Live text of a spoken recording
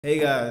Hey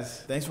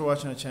guys, thanks for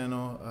watching our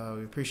channel.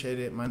 We appreciate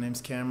it. My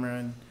name's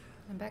Cameron.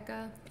 I'm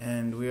Becca.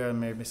 And we are a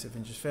Mérida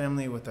Mexico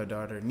family with our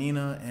daughter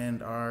Nina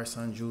and our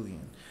son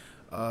Julian.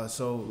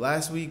 So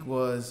last week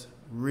was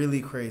really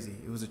crazy.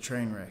 It was a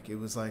train wreck. It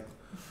was like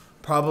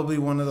probably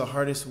one of the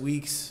hardest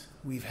weeks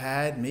we've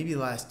had, maybe the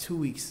last 2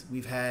 weeks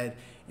we've had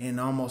in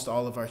almost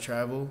all of our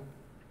travel,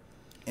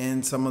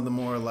 and some of the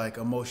more like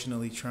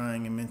emotionally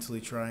trying and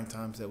mentally trying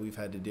times that we've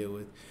had to deal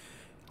with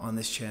on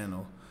this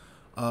channel.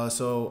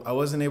 So I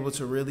wasn't able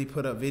to really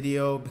put up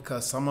video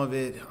because some of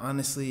it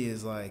honestly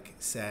is like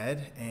sad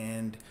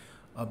and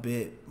a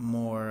bit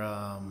more,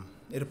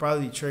 it'll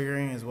probably be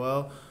triggering as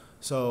well.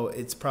 So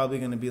it's probably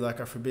going to be like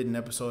a forbidden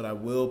episode. I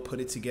will put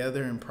it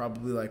together and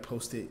probably like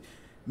post it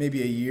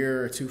maybe a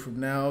year or two from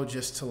now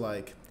just to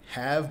like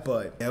have,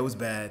 but that was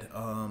bad.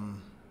 But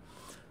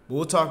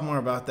we'll talk more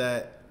about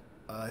that.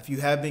 If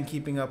you have been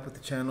keeping up with the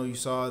channel, you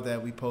saw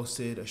that we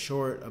posted a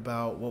short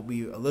about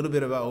a little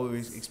bit about what we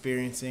were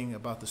experiencing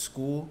about the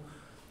school.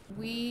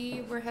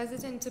 We were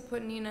hesitant to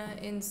put Nina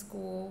in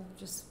school,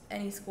 just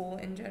any school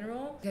in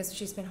general, because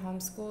she's been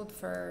homeschooled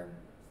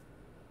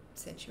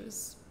since she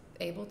was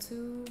able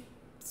to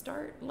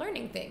start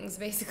learning things,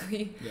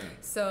 basically. Yeah.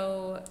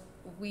 So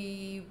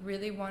we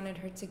really wanted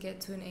her to get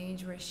to an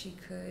age where she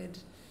could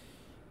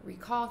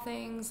recall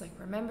things, like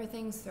remember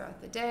things throughout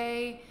the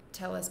day,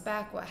 tell us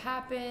back what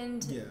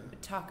happened,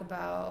 talk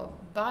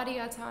about body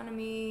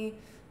autonomy,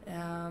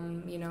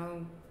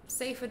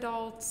 safe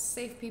adults,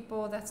 safe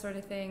people, that sort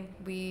of thing.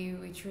 We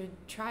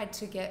tried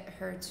to get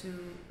her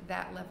to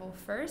that level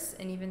first,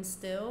 and even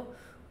still,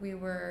 we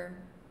were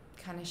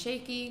kind of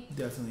shaky.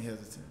 Definitely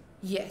hesitant.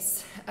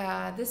 Yes.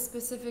 This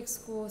specific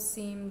school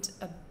seemed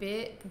a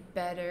bit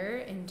better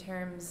in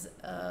terms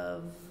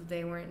of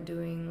they weren't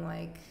doing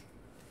like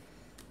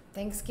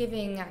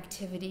Thanksgiving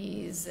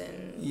activities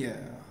and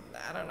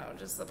I don't know,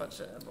 just a bunch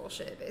of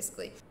bullshit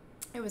basically.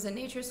 It was a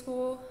nature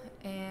school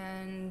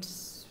and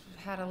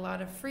had a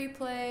lot of free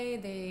play.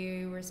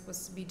 They were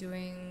supposed to be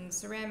doing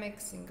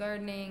ceramics and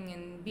gardening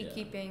and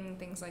beekeeping,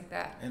 things like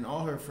that. And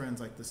all her friends,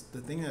 like the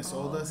thing that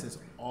sold us is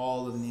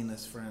all of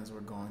Nina's friends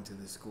were going to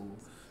this school.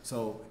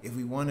 So if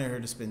we wanted her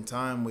to spend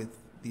time with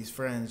these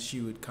friends,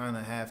 she would kind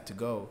of have to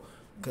go.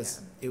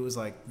 Because it was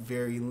like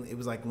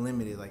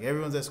limited. Like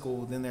everyone's at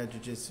school, then they're at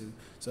jiu-jitsu.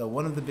 So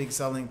one of the big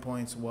selling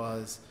points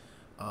was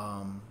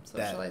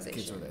that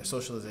kids were there.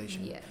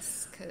 Socialization.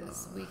 Yes,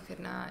 because we could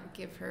not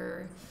give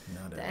her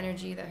the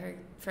energy that her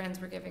friends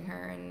were giving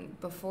her. And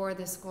before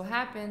this school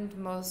happened,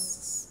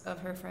 most of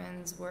her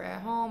friends were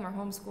at home or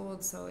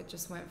homeschooled. So it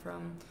just went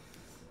from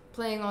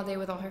playing all day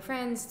with all her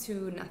friends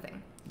to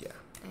nothing. Yeah.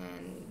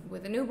 And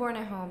with a newborn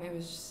at home, it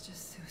was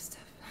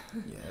tough.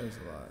 Yeah, it was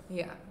a lot.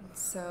 Yeah.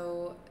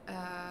 So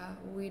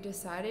we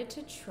decided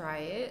to try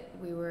it.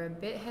 We were a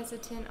bit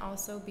hesitant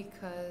also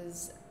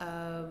because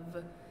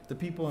of the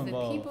people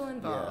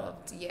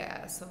involved.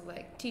 Yeah. So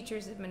like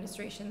teachers,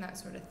 administration, that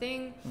sort of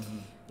thing. Mm-hmm.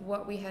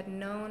 What we had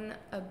known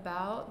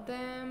about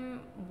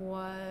them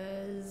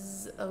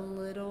was a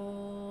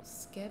little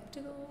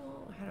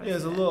skeptical. It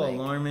was a little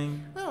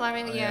alarming. A little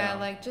alarming, yeah.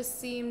 Like just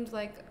seemed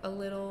like a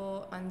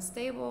little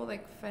unstable,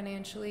 like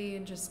financially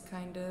and just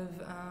kind of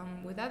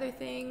with other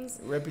things.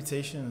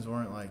 Reputations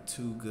weren't like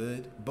too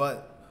good,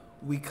 but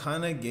we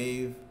kind of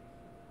gave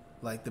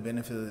like the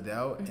benefit of the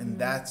doubt, and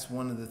that's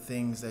one of the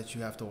things that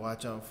you have to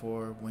watch out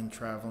for when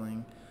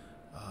traveling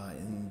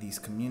in these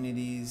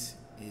communities.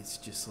 It's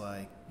just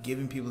like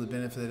giving people the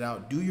benefit of the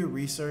doubt. Do your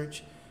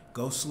research.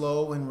 Go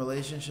slow in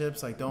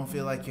relationships. Like don't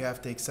feel like you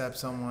have to accept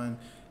someone,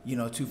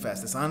 too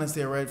fast. It's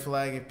honestly a red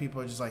flag if people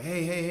are just like,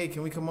 hey,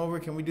 can we come over?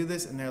 Can we do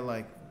this? And they're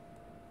like,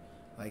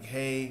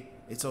 hey,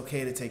 it's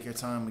okay to take your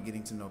time with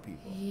getting to know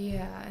people.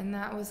 Yeah, and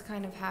that was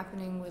kind of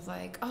happening with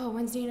like, oh,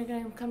 when's Nina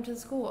going to come to the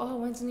school? Oh,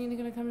 when's Nina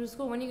going to come to the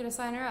school? When are you going to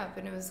sign her up?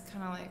 And it was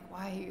kind of like,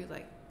 why are you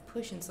like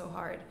pushing so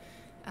hard?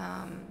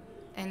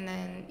 And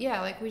then,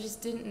 like we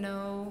just didn't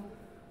know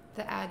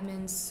the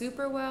admins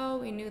super well.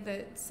 We knew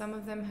that some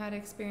of them had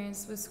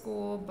experience with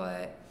school,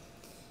 but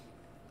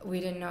we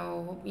didn't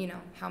know,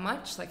 how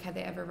much. Like, had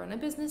they ever run a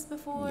business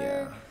before?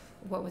 Yeah.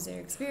 What was their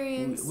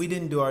experience? We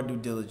didn't do our due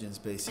diligence,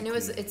 basically.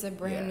 And it's a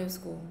brand new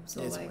school.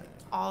 So, like,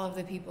 all of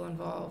the people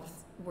involved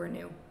were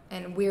new.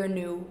 And we're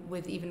new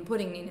with even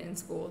putting Nina in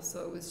school.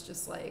 So it was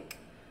just like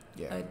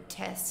a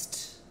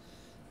test.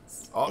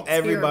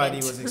 Everybody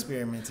was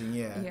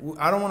experimenting,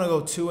 I don't want to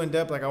go too in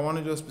depth. Like I want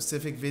to do a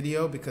specific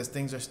video because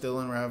things are still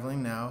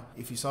unraveling now.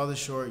 If you saw the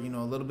short, a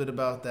little bit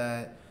about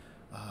that.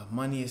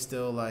 Money is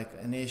still like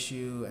an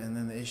issue, and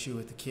then the issue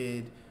with the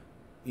kid.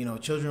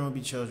 Children will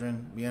be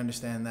children. We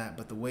understand that,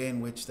 but the way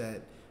in which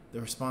that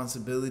the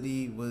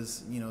responsibility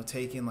was,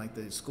 taken, like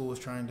the school was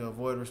trying to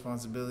avoid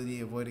responsibility,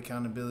 avoid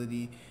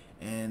accountability,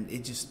 and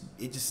it just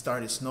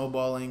started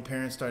snowballing.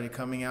 Parents started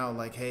coming out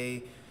like,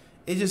 hey.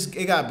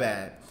 It got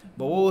bad.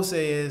 But what we'll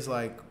say is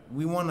like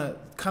we want to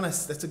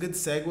that's a good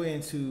segue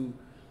into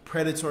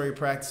predatory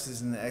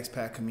practices in the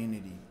expat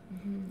community.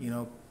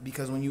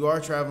 because when you are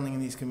traveling in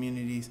these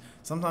communities,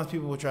 sometimes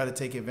people will try to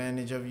take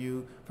advantage of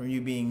you from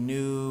you being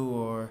new,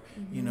 or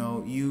you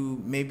know,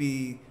 you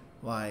maybe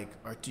like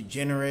are too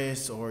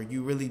generous, or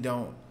you really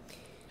don't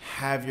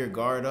have your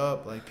guard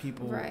up. Like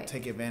people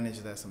take advantage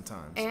of that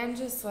sometimes. And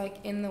just like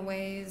in the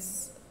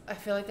ways, I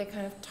feel like they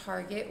kind of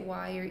target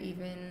why you're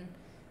even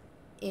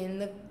in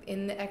the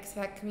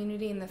expat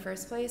community in the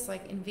first place.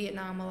 Like in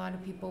Vietnam, a lot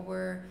of people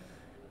were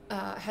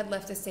had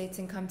left the States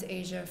and come to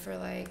Asia for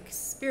like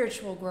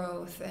spiritual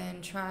growth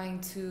and trying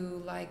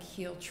to like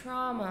heal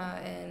trauma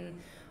and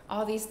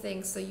all these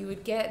things. So you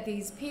would get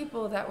these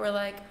people that were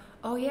like,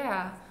 oh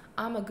yeah,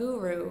 I'm a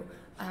guru.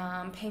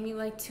 Pay me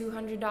like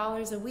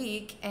 $200 a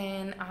week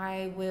and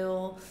I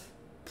will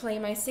play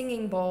my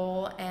singing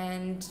bowl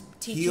and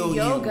teach you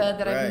yoga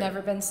that I've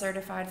never been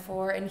certified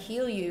for, and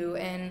heal you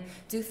and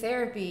do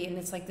therapy. And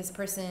it's like this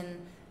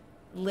person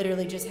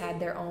literally just had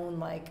their own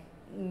like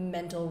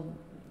mental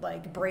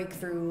like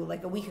breakthrough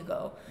like a week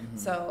ago.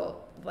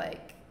 So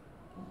like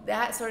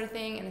that sort of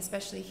thing. And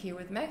especially here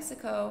with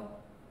Mexico,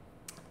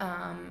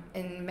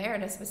 in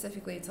Mérida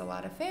specifically, it's a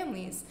lot of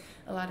families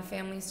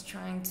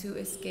trying to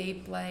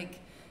escape like,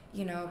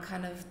 you know,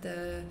 kind of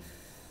the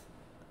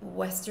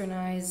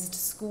westernized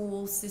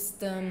school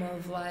system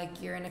of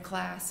like you're in a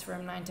class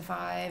from 9 to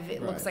 5.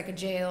 It looks like a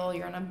jail.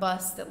 You're on a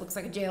bus that looks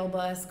like a jail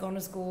bus going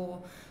to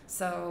school.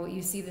 So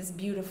you see this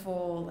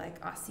beautiful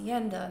like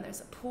hacienda, and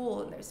there's a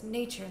pool, and there's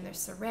nature, and there's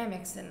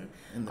ceramics, and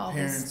all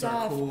this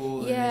stuff. And the parents are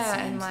cool. Yeah,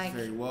 and, and like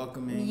very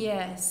welcoming.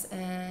 Yes,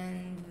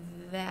 and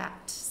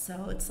that.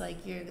 So it's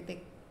like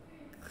they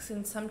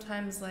can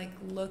sometimes like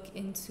look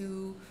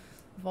into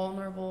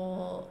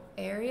vulnerable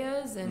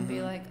areas and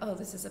be like, oh,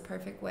 this is a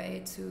perfect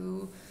way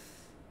to,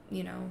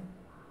 you know,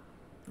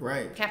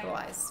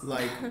 capitalize.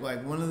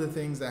 Like one of the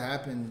things that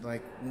happened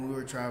like when we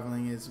were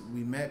traveling is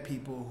we met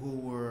people who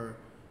were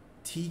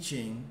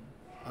teaching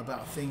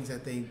about things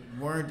that they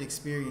weren't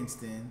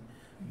experienced in,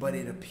 but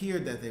it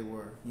appeared that they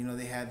were. You know,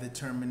 they had the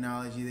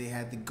terminology, they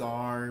had the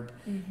garb,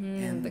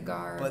 and the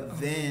garb. But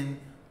then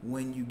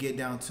when you get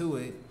down to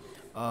it,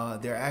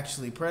 they're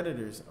actually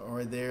predators,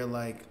 or they're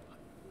like,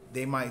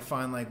 they might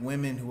find like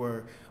women who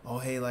are, oh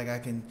hey, like I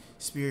can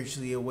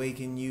spiritually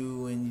awaken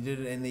you, and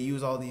and they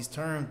use all these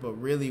terms, but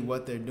really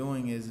what they're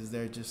doing is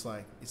they're just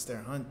like, it's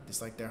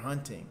like they're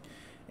hunting.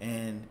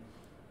 And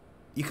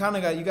you got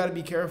to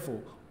be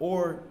careful,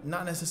 or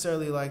not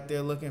necessarily like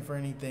they're looking for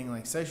anything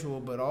like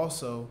sexual, but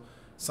also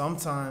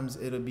sometimes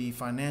it'll be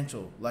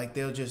financial. Like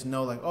they'll just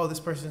know like, oh, this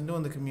person's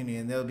doing the community,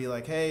 and they'll be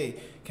like, hey,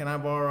 can I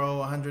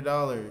borrow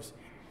 $100?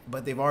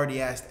 But they've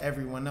already asked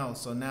everyone else.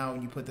 So now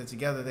when you put that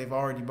together, they've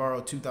already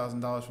borrowed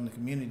 $2,000 from the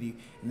community,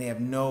 and they have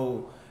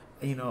no,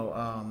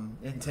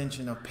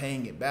 intention of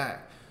paying it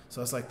back.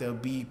 So it's like there'll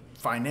be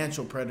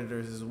financial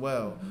predators as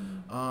well.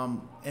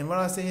 And what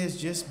I say is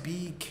just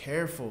be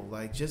careful.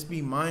 Like just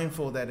be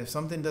mindful that if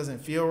something doesn't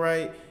feel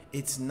right,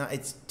 it's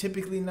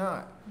typically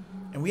not.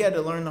 And we had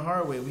to learn the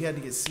hard way. We had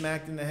to get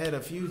smacked in the head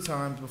a few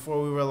times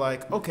before we were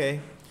like, okay,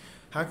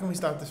 how can we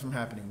stop this from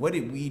happening? What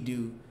did we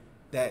do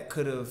that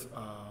could have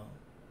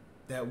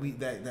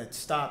that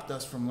stopped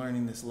us from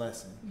learning this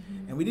lesson?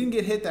 And we didn't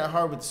get hit that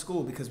hard with the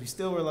school because we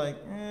still were like,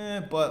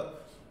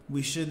 but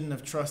we shouldn't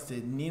have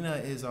trusted.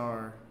 Nina is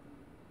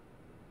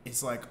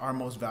it's like our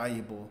most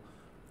valuable,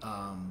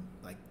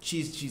 like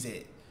she's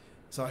it.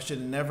 So I should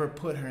have never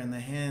put her in the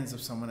hands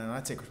of someone, and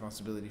I take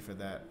responsibility for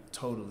that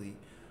totally.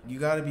 You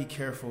got to be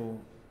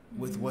careful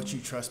with what you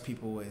trust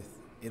people with.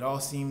 It all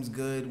seems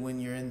good when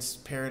you're in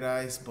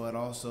paradise, but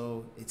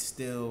also it's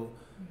still,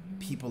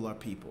 people are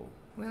people.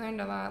 We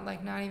learned a lot,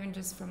 like not even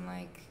just from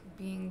like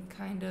being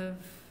kind of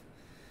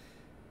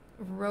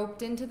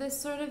roped into this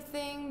sort of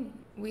thing.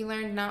 We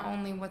learned not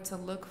only what to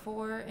look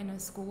for in a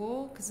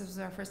school, because this was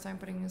our first time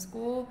putting in a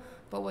school,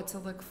 but what to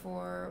look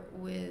for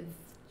with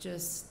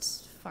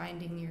just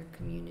finding your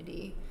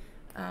community.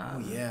 Oh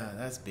yeah,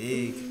 that's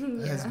big.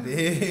 That's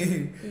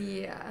big.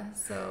 Yeah,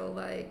 so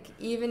like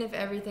even if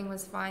everything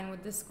was fine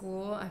with the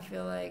school, I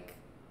feel like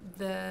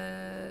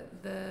the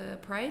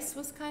price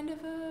was kind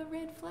of a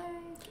red flag.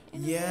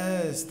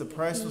 Yes, the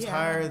price was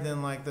higher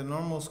than like the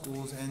normal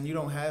schools, and you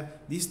don't have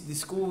these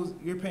schools.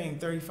 You're paying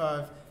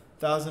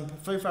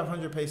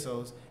 3,500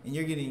 pesos, and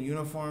you're getting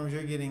uniforms.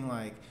 You're getting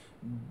like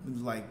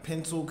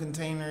pencil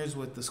containers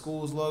with the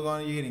school's logo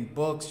on it. You're getting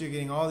books. You're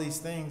getting all these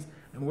things,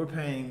 and we're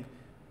paying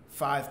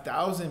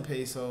 5,000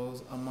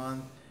 pesos a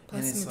month.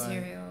 Plus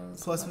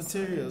materials. Plus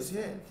materials,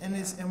 yeah. And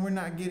we're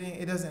not getting,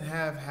 it doesn't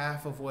have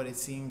half of what it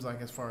seems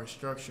like as far as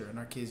structure, and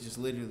our kids just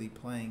literally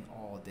playing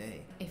all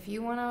day. If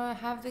you want to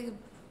have the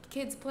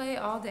kids play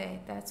all day,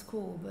 that's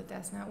cool, but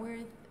that's not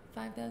worth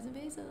 5,000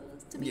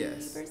 pesos to me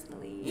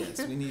personally.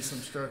 Yes, we need some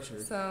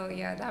structure. So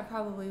yeah, that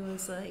probably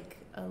was like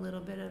a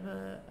little bit of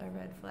a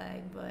red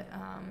flag, but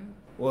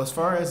well, as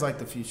far as like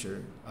the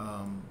future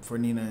for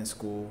Nina in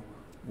school,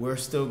 we're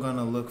still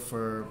gonna look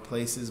for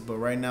places, but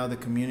right now the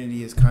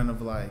community is kind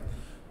of like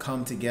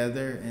come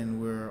together, and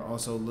we're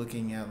also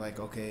looking at like,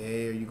 okay,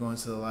 hey, are you going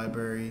to the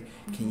library?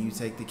 Can you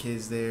take the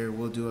kids there?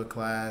 We'll do a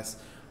class.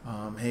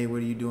 Hey, what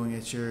are you doing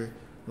at your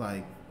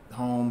like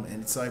home,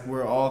 and it's like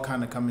we're all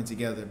kind of coming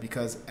together,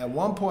 because at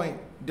one point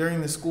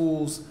during the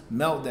school's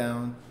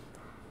meltdown,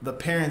 the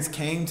parents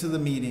came to the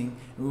meeting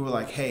and we were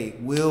like, hey,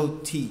 we'll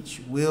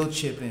teach, we'll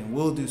chip in,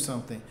 we'll do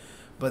something.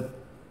 But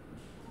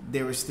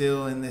they were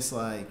still in this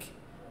like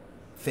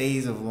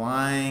phase of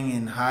lying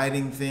and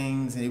hiding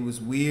things, and it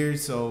was weird,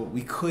 so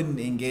we couldn't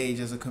engage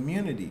as a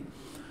community.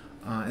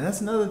 And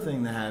that's another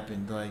thing that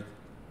happened. Like,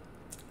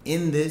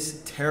 in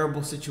this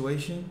terrible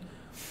situation,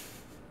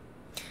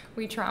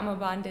 we trauma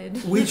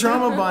bonded.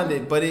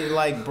 But it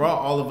like brought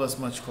all of us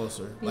much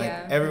closer. Like,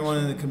 everyone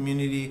in the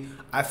community.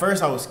 At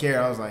first I was scared.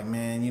 I was like,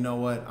 man, you know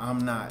what?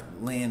 I'm not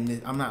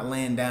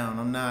laying down.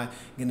 I'm not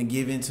gonna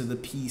give into the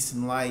peace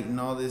and light and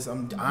all this.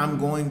 I'm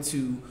going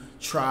to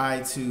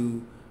try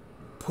to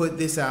put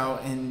this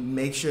out and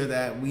make sure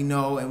that we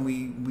know and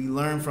we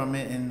learn from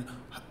it, and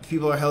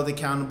people are held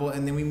accountable,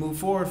 and then we move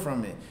forward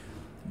from it.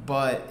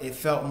 But it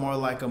felt more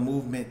like a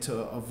movement to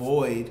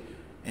avoid,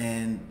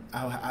 and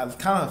I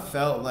kind of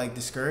felt like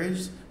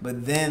discouraged.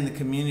 But then the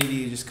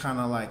community just kind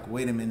of like,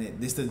 wait a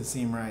minute, this doesn't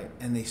seem right,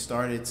 and they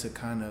started to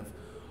kind of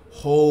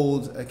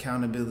hold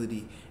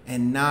accountability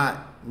and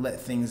not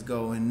let things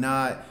go and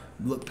not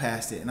look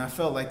past it. And I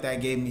felt like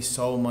that gave me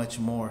so much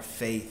more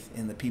faith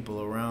in the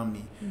people around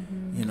me.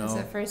 You know, because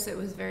at first it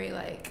was very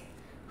like,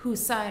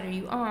 whose side are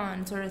you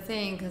on sort of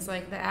thing, because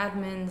like the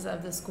admins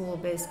of the school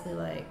basically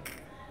like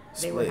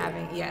they were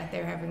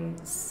having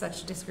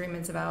such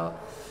disagreements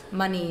about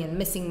money and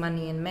missing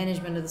money and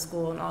management of the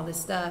school and all this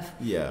stuff.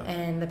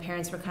 And the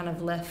parents were kind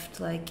of left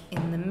like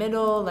in the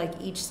middle, like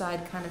each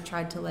side kind of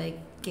tried to like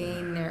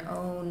gain their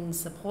own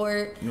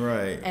support.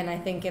 And I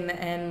think in the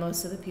end,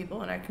 most of the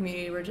people in our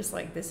community were just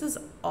like, this is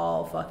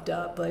all fucked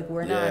up. Like,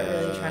 we're not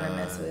really trying to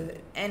mess with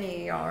any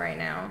of y'all right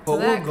now. But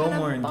we'll go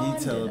more in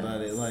detail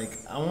about it. Like,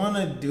 I want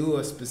to do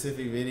a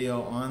specific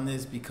video on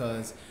this,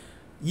 because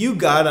you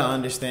gotta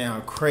understand how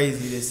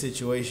crazy this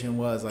situation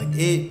was. Like,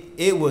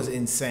 it was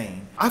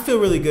insane. I feel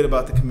really good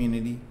about the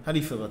community. How do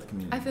you feel about the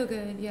community? I feel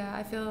good. Yeah,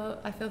 I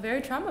feel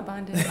very trauma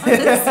bonded. Honestly,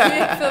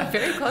 I feel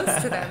very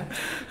close to them.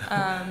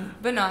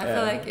 But no, I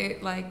feel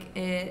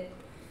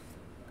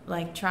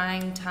like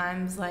trying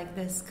times like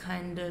this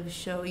kind of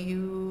show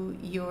you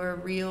your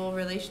real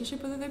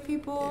relationship with other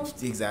people.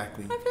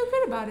 Exactly. I feel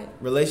good about it.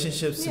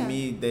 Relationships to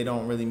me, they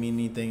don't really mean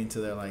anything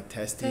until they're like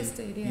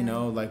tested. You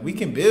know, like we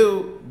can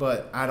build,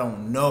 but I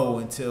don't know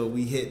until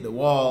we hit the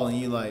wall and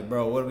you like,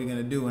 bro, what are we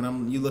gonna do?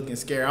 And you looking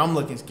scared, I'm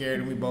looking scared,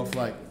 and we both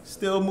like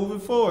still moving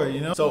forward,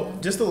 you know? So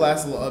just the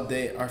last little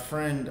update, our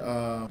friend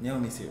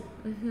Naomi's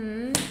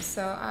here.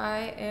 So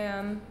I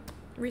am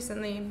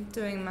recently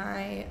doing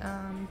my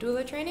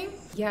doula training.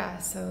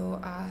 So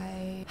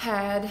I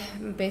had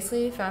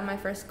basically found my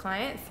first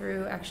client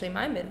through actually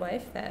my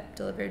midwife that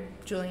delivered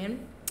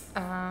Julian.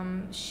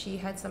 She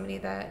had somebody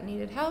that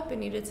needed help and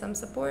needed some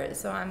support,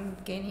 so I'm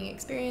gaining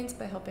experience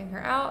by helping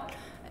her out.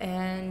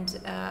 And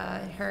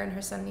her and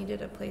her son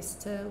needed a place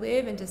to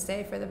live and to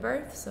stay for the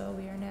birth, so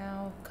we are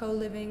now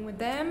co-living with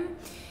them.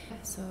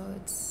 So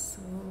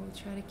we'll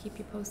try to keep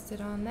you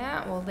posted on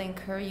that. We'll link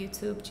her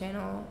YouTube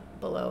channel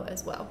below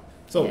as well.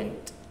 So,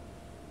 and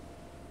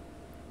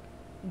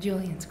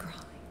Julian's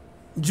crawling.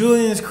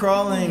 Julian's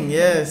crawling,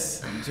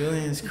 yes.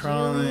 Julian's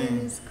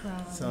crawling.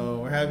 So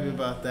we're happy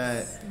about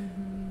that.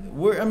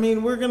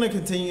 We're gonna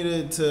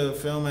continue to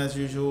film as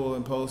usual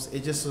and post.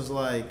 It just was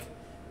like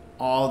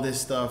all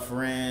this stuff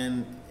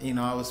ran. You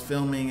know, I was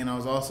filming and I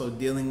was also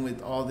dealing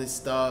with all this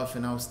stuff,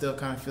 and I was still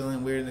kind of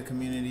feeling weird in the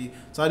community.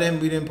 So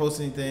we didn't post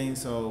anything.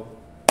 So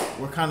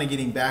we're kind of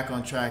getting back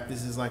on track.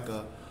 This is like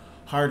a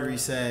hard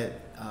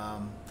reset.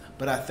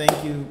 But I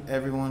thank you,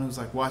 everyone who's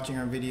like watching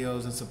our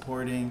videos and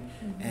supporting,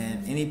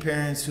 and any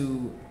parents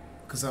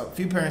because a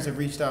few parents have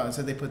reached out and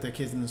said they put their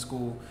kids in the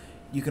school.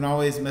 You can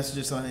always message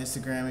us on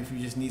Instagram if you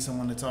just need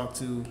someone to talk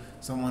to,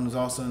 someone who's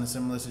also in a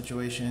similar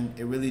situation.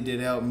 It really did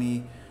help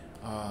me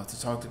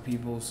to talk to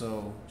people,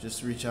 so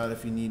just reach out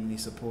if you need any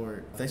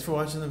support. Thanks for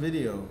watching the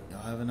video. Y'all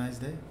have a nice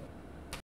day.